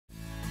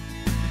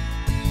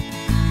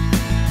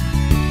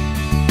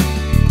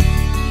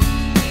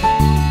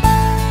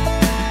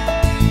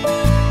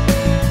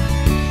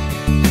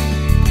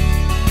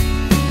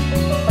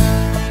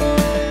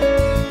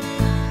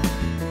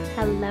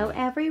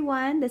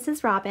everyone, this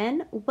is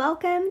Robyn.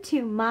 Welcome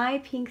to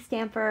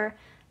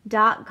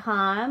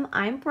mypinkstamper.com.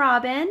 I'm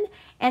Robyn,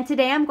 and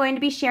today I'm going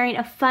to be sharing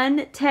a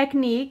fun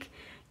technique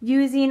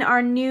using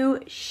our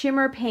new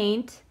shimmer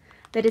paint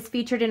that is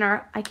featured in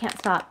our, I can't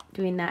stop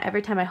doing that.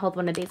 Every time I hold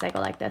one of these, I go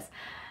like this.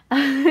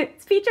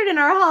 It's featured in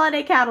our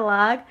holiday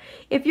catalog.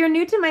 If you're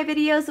new to my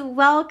videos,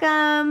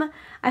 welcome.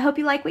 I hope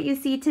you like what you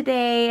see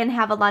today and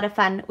have a lot of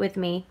fun with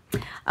me.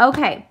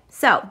 Okay,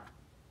 so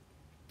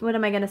what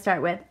am I going to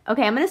start with?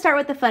 Okay, I'm going to start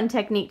with the fun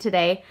technique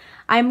today.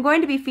 I'm going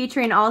to be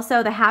featuring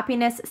also the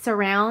Happiness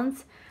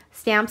Surrounds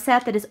stamp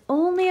set that is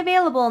only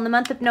available in the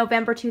month of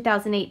November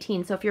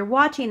 2018. So if you're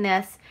watching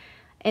this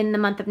in the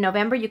month of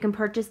November, you can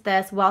purchase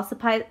this while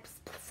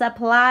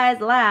supplies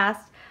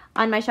last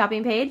on my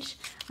shopping page,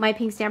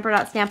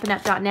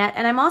 mypinkstamper.stampinup.net.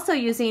 And I'm also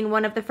using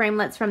one of the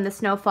framelits from the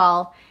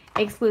Snowfall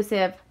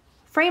exclusive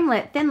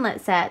framelit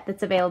thinlit set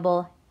that's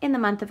available in the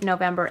month of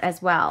November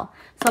as well.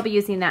 So I'll be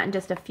using that in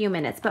just a few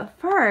minutes. But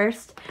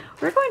first,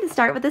 we're going to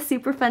start with a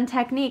super fun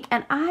technique.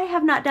 And I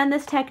have not done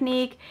this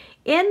technique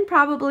in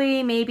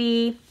probably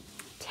maybe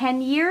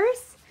 10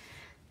 years.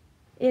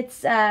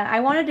 It's, I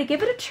wanted to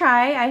give it a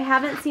try. I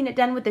haven't seen it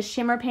done with the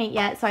shimmer paint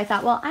yet. So I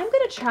thought, well, I'm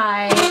gonna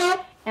try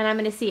and I'm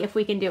gonna see if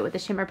we can do it with the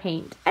shimmer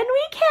paint. And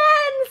we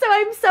can! So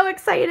I'm so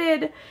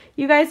excited.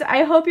 You guys,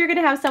 I hope you're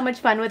gonna have so much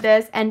fun with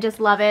this and just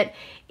love it.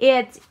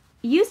 It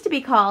used to be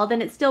called,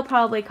 and it's still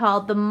probably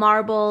called, the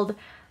marbled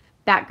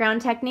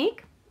background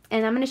technique.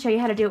 And I'm going to show you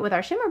how to do it with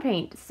our shimmer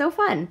paint. It's so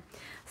fun.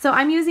 So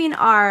I'm using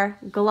our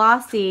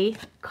glossy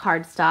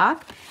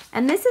cardstock,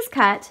 and this is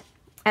cut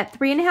at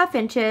 3.5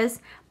 inches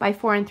by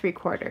 4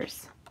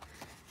 3/4.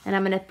 And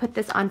I'm going to put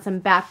this on some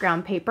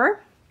background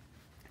paper.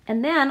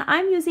 And then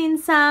I'm using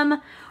some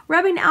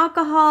rubbing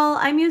alcohol.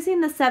 I'm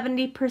using the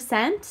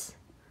 70%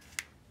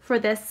 for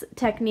this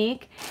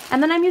technique.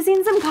 And then I'm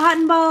using some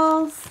cotton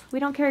balls. We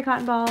don't carry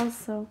cotton balls,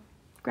 so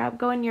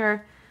go in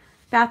your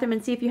bathroom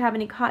and see if you have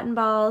any cotton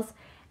balls.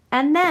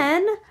 And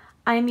then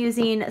I'm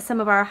using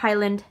some of our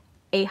Highland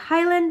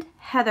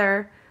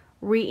Heather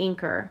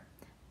re-inker.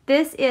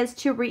 This is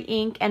to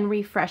re-ink and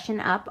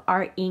refreshen up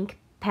our ink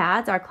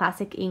pads, our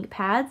classic ink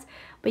pads,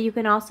 but you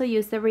can also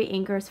use the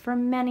re-inkers for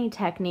many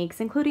techniques,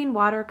 including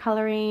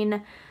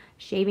watercoloring,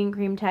 shaving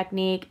cream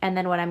technique, and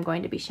then what I'm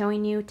going to be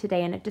showing you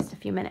today in just a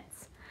few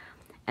minutes.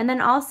 And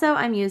then also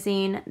I'm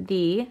using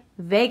the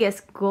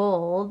Vegas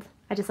Gold,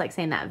 I just like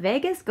saying that,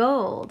 Vegas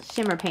Gold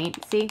shimmer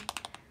paint. See,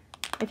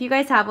 if you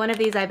guys have one of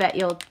these, I bet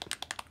you'll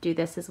do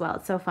this as well.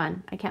 It's so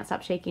fun. I can't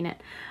stop shaking it.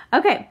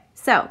 Okay,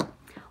 so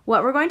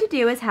what we're going to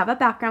do is have a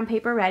background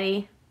paper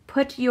ready.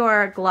 Put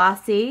your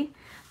glossy.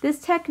 This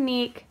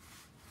technique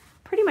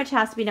pretty much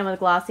has to be done with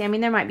glossy. I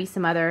mean, there might be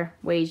some other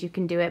ways you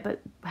can do it, but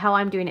how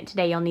I'm doing it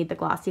today, you'll need the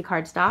glossy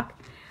cardstock.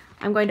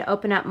 I'm going to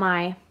open up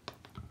my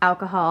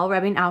alcohol,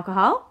 rubbing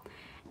alcohol.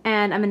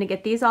 And I'm going to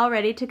get these all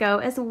ready to go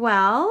as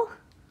well.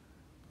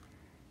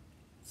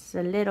 It's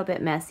a little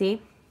bit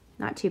messy.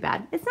 Not too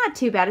bad. It's not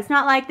too bad. It's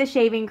not like the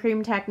shaving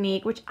cream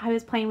technique, which I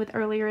was playing with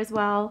earlier as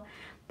well.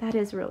 That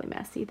is really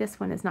messy. This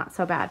one is not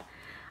so bad.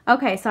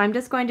 Okay, so I'm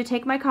just going to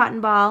take my cotton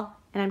ball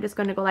and I'm just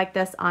going to go like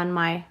this on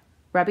my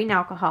rubbing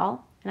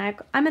alcohol.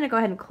 And I'm going to go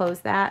ahead and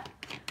close that.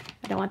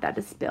 I don't want that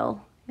to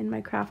spill in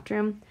my craft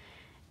room.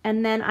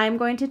 And then I'm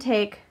going to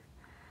take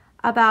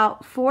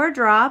about 4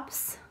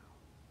 drops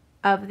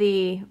of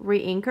the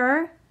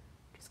re-inker,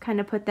 just kind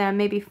of put them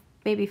maybe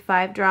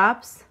 5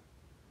 drops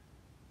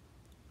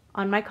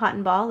on my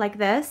cotton ball like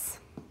this.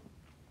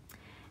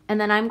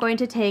 And then I'm going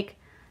to take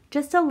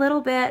just a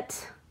little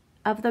bit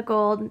of the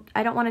gold.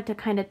 I don't want it to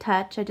kind of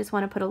touch. I just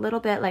want to put a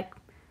little bit, like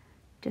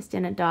just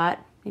in a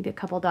dot, maybe a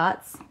couple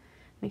dots.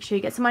 Make sure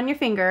you get some on your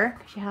finger,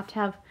 because you have to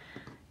have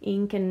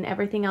ink and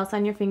everything else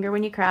on your finger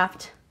when you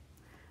craft.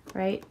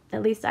 Right?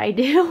 At least I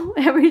do,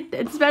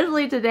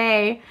 especially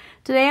today.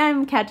 Today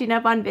I'm catching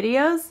up on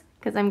videos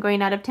because I'm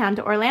going out of town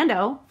to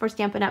Orlando for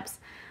Stampin' Up's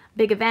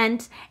big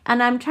event,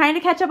 and I'm trying to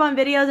catch up on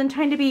videos, and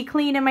trying to be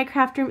clean in my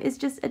craft room is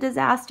just a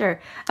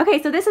disaster.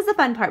 Okay, so this is the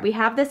fun part. We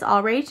have this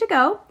all ready to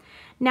go.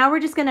 Now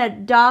we're just gonna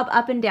daub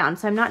up and down.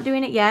 So I'm not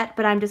doing it yet,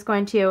 but I'm just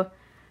going to, do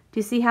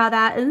you see how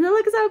that, doesn't it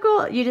look so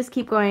cool? You just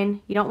keep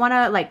going. You don't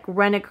wanna like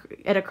run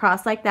it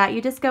across like that.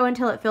 You just go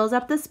until it fills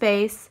up the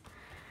space.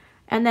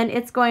 And then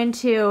it's going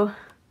to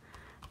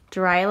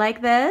dry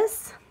like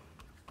this.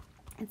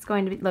 It's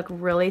going to look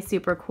really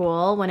super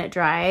cool when it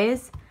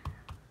dries.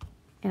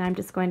 And I'm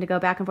just going to go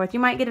back and forth.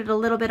 You might get it a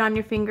little bit on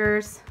your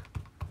fingers,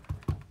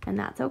 and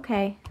that's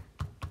okay.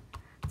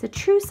 It's a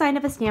true sign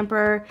of a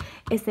stamper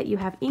is that you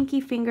have inky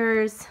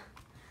fingers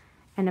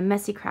and a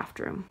messy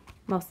craft room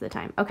most of the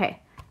time.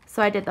 Okay,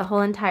 so I did the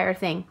whole entire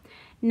thing.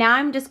 Now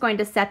I'm just going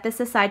to set this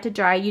aside to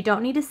dry. You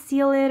don't need to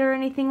seal it or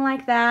anything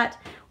like that.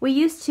 I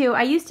used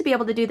to be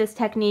able to do this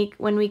technique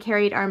when we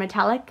carried our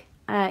metallic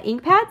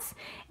ink pads,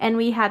 and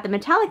we had the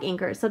metallic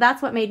inkers. So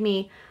that's what made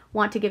me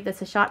want to give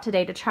this a shot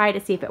today to try to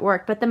see if it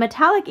worked. But the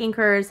metallic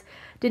inkers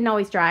didn't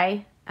always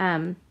dry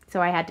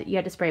So you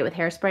had to spray it with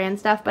hairspray and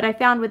stuff. But I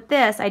found with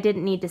this, I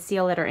didn't need to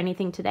seal it or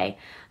anything today.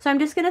 So I'm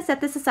just gonna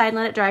set this aside and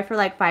let it dry for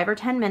like 5 or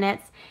 10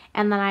 minutes.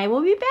 And then I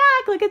will be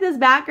back. Look at this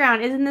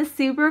background. Isn't this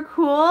super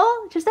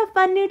cool? Just a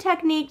fun new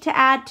technique to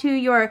add to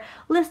your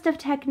list of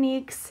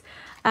techniques.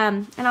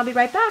 And I'll be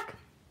right back.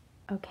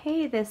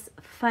 Okay, this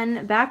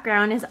fun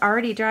background is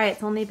already dry.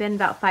 It's only been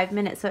about 5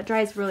 minutes, so it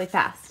dries really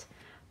fast.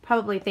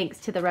 Probably thanks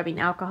to the rubbing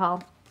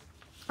alcohol.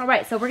 All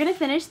right, so we're gonna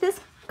finish this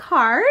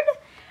card.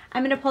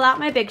 I'm gonna pull out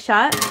my Big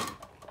Shot,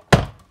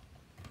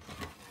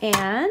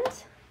 and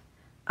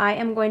I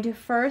am going to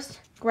first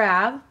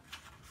grab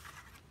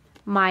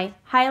my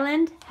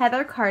Highland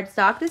Heather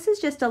cardstock. This is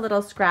just a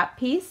little scrap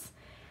piece,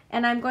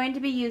 and I'm going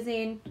to be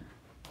using,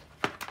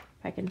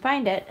 if I can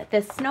find it,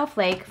 this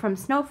snowflake from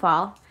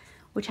Snowfall,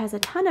 which has a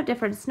ton of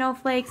different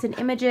snowflakes and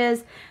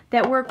images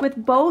that work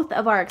with both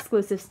of our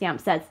exclusive stamp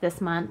sets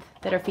this month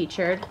that are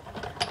featured.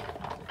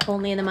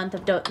 Only in the month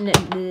of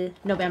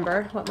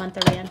November. What month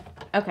are we in?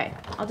 Okay,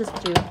 I'll do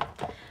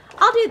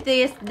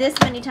this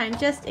many times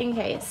just in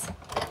case.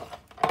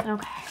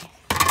 Okay.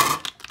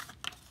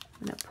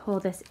 I'm gonna pull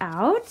this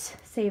out,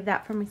 save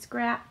that for my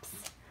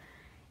scraps.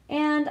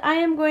 And I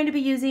am going to be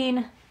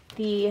using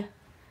the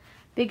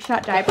Big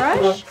Shot die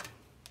brush.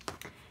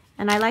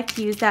 And I like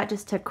to use that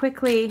just to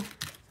quickly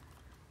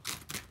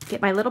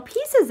get my little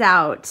pieces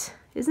out.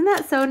 Isn't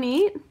that so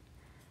neat? I'm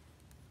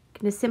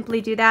gonna simply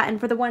do that. And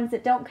for the ones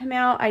that don't come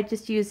out, I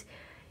just use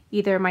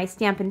either my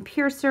Stampin'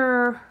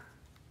 Piercer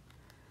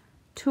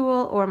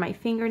tool or my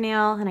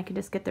fingernail, and I can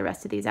just get the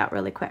rest of these out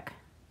really quick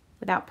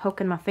without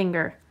poking my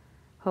finger,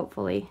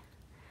 hopefully.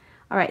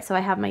 All right, so I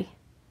have my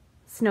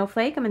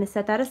snowflake. I'm gonna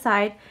set that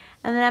aside,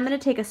 and then I'm gonna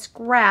take a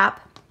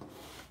scrap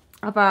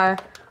of our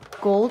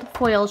gold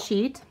foil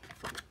sheet,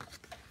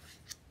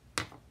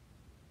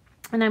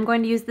 and I'm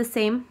going to use the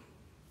same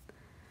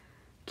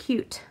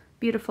cute,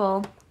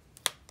 beautiful,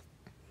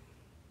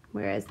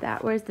 where is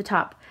that? Where's the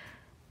top?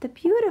 The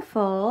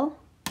beautiful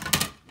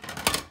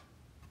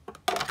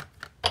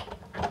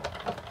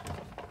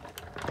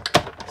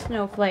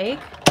snowflake.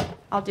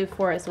 I'll do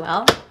 4 as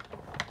well.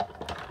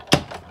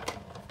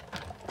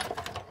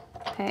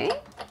 Okay.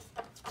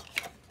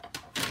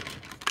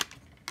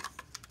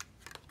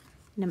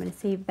 And I'm going to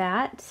save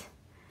that.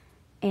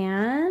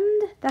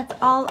 And that's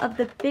all of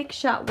the Big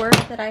Shot work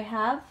that I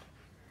have.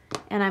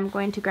 And I'm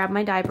going to grab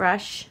my die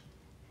brush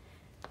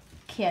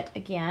kit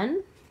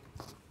again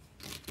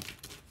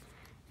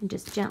and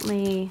just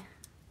gently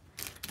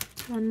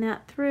run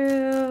that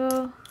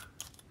through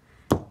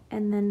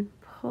and then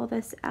pull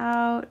this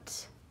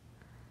out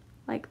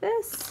like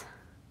this.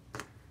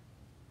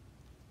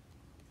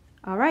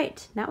 All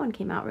right, that one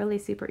came out really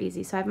super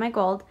easy. So I have my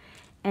gold,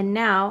 and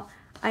now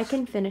I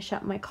can finish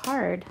up my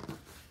card.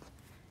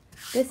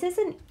 This is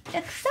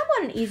it's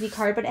somewhat an easy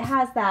card, but it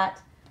has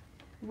that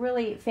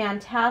really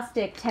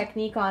fantastic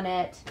technique on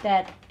it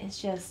that is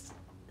just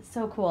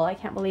so cool. I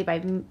can't believe I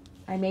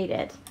made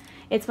it.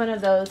 It's one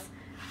of those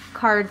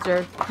cards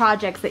or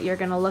projects that you're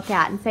gonna look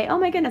at and say, oh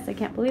my goodness, I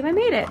can't believe I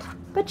made it.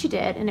 But you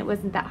did, and it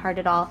wasn't that hard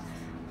at all.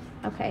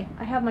 Okay,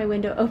 I have my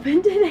window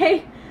open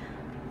today.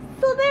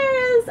 So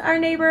there is our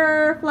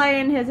neighbor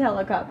flying his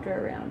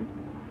helicopter around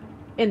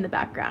in the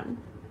background.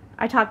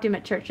 I talked to him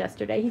at church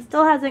yesterday. He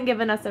still hasn't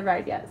given us a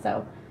ride yet,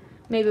 so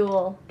maybe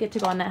we'll get to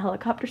go on that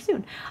helicopter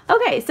soon.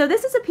 Okay, so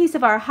this is a piece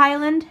of our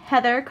Highland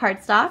Heather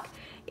cardstock.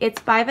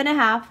 It's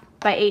 5.5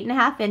 by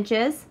 8.5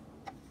 inches.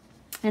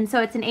 And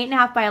so it's an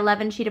 8.5 by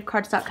 11 sheet of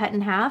cardstock cut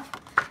in half.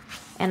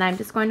 And I'm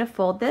just going to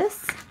fold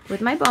this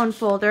with my bone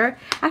folder.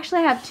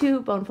 Actually, I have 2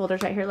 bone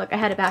folders right here. Look, I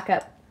had it back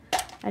up.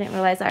 I didn't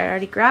realize I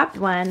already grabbed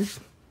one.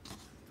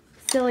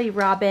 Silly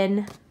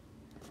Robyn.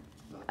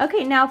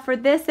 Okay, now for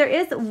this, there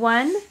is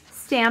one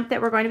stamp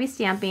that we're going to be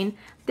stamping.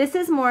 This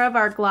is more of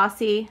our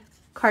glossy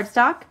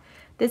cardstock.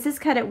 This is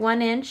cut at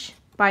 1 inch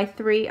by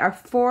 3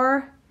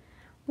 or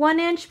 1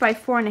 inch by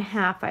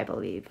 4.5, I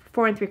believe.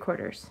 4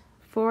 3/4.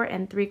 4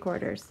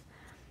 3/4.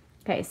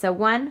 Okay, so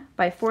 1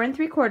 by 4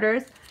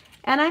 3/4.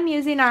 And I'm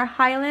using our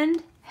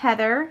Highland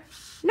Heather.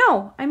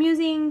 No, I'm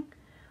using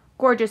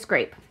Gorgeous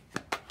Grape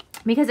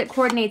because it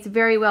coordinates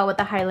very well with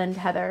the Highland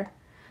Heather.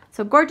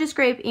 So Gorgeous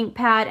Grape ink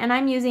pad, and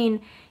I'm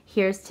using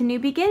Here's to New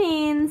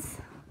Beginnings.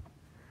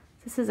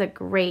 This is a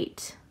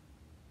great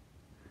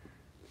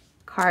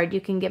card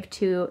you can give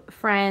to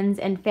friends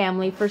and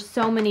family for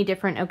so many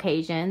different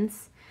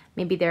occasions.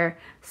 Maybe they're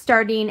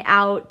starting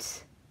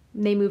out,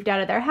 they moved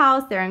out of their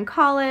house, they're in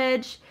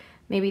college,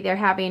 maybe they're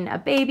having a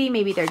baby,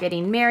 maybe they're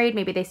getting married,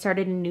 maybe they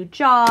started a new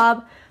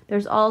job.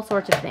 There's all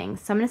sorts of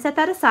things. So I'm going to set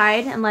that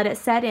aside and let it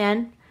set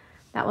in.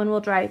 That one will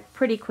dry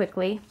pretty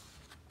quickly.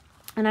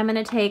 And I'm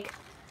going to take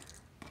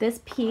this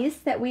piece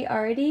that we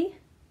already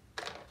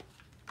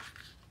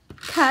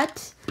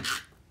cut,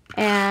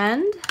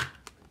 and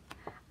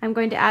I'm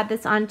going to add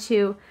this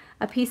onto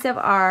a piece of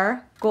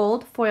our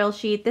gold foil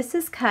sheet. This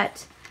is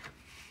cut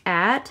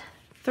at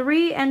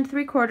 3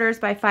 3/4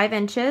 by 5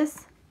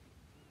 inches.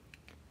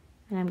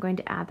 And I'm going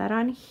to add that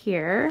on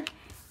here.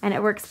 And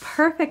it works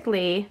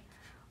perfectly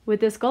with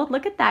this gold.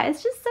 Look at that.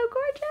 It's just so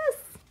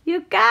gorgeous.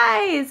 You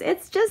guys,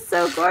 it's just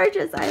so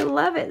gorgeous. I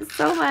love it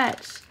so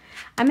much.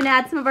 I'm going to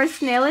add some of our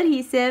snail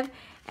adhesive,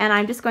 and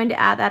I'm just going to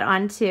add that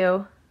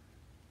onto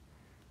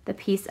the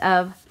piece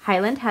of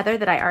Highland Heather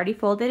that I already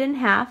folded in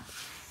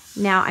half.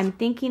 Now I'm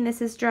thinking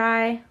this is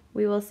dry.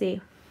 We will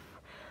see.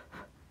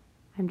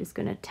 I'm just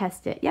going to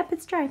test it. Yep,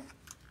 it's dry.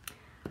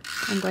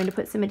 I'm going to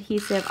put some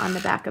adhesive on the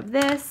back of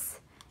this,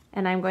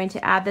 and I'm going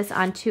to add this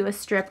onto a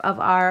strip of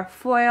our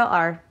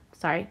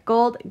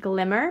gold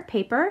glimmer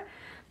paper.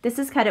 This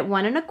is cut at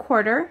 1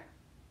 1/4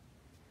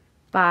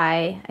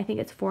 by, I think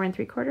it's 4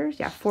 3/4.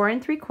 Yeah, 4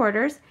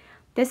 3/4.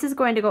 This is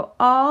going to go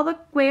all the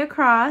way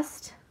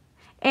across.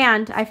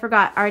 And I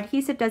forgot, our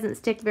adhesive doesn't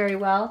stick very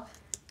well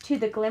to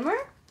the glimmer.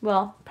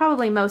 Well,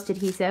 probably most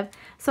adhesive.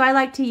 So I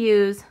like to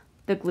use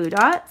the glue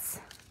dots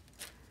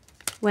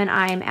when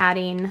I'm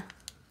adding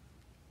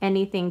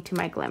anything to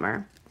my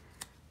glimmer.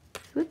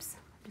 Oops,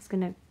 I'm just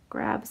gonna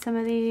grab some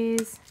of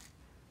these.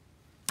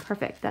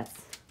 Perfect,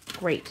 that's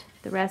great.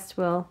 The rest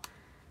will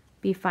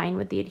be fine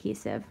with the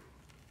adhesive.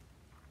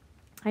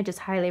 I just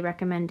highly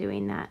recommend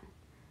doing that.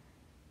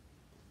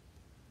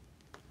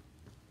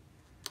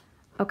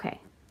 Okay,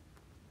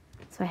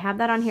 so I have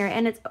that on here,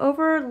 and it's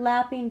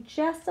overlapping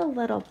just a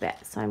little bit.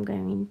 So I'm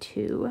going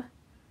to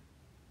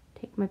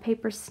take my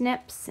paper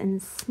snips and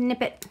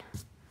snip it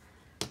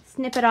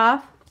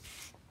off.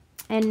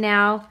 And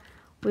now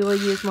we will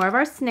use more of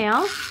our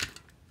snail.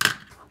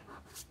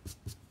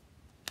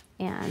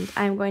 And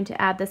I'm going to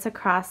add this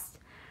across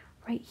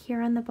right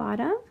here on the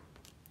bottom.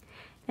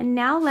 And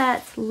now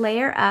let's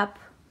layer up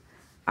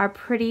our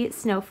pretty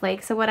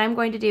snowflake. So what I'm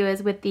going to do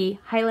is, with the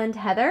Highland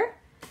Heather,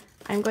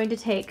 I'm going to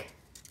take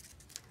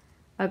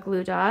a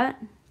glue dot,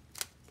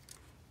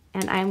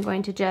 and I'm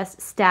going to just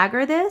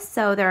stagger this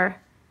so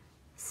they're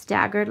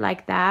staggered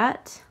like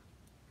that.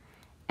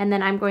 And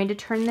then I'm going to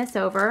turn this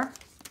over.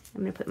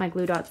 I'm going to put my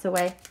glue dots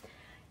away.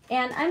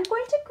 And I'm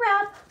going to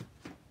grab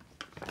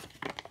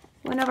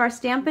one of our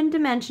Stampin'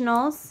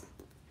 dimensionals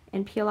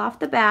and peel off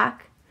the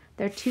back.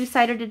 They're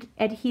two-sided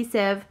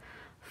adhesive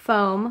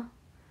foam,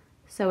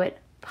 so it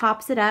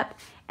pops it up.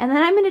 And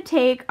then I'm going to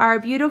take our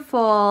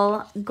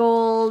beautiful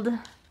gold,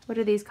 what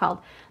are these called?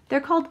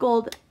 They're called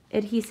gold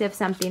adhesive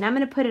something. I'm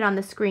going to put it on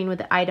the screen with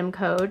the item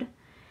code,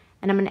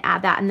 and I'm going to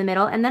add that in the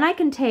middle. And then I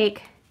can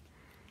take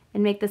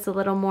and make this a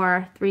little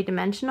more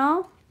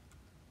three-dimensional.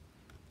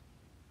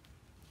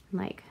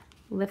 Like,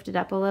 lift it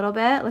up a little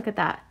bit. Look at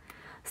that.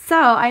 So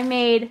I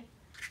made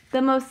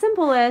the most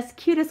simplest,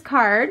 cutest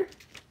card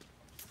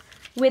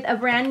with a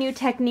brand new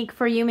technique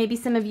for you. Maybe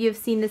some of you have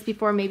seen this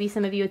before, maybe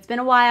some of you it's been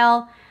a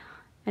while,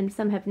 and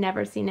some have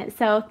never seen it.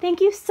 So thank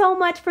you so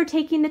much for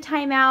taking the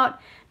time out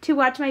to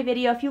watch my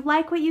video. If you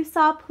like what you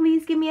saw,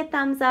 please give me a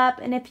thumbs up,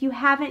 and if you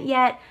haven't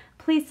yet,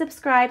 please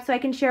subscribe so I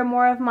can share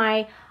more of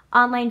my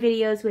online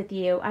videos with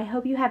you. I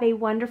hope you have a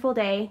wonderful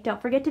day.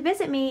 Don't forget to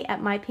visit me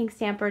at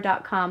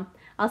mypinkstamper.com.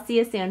 I'll see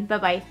you soon.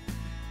 Bye-bye.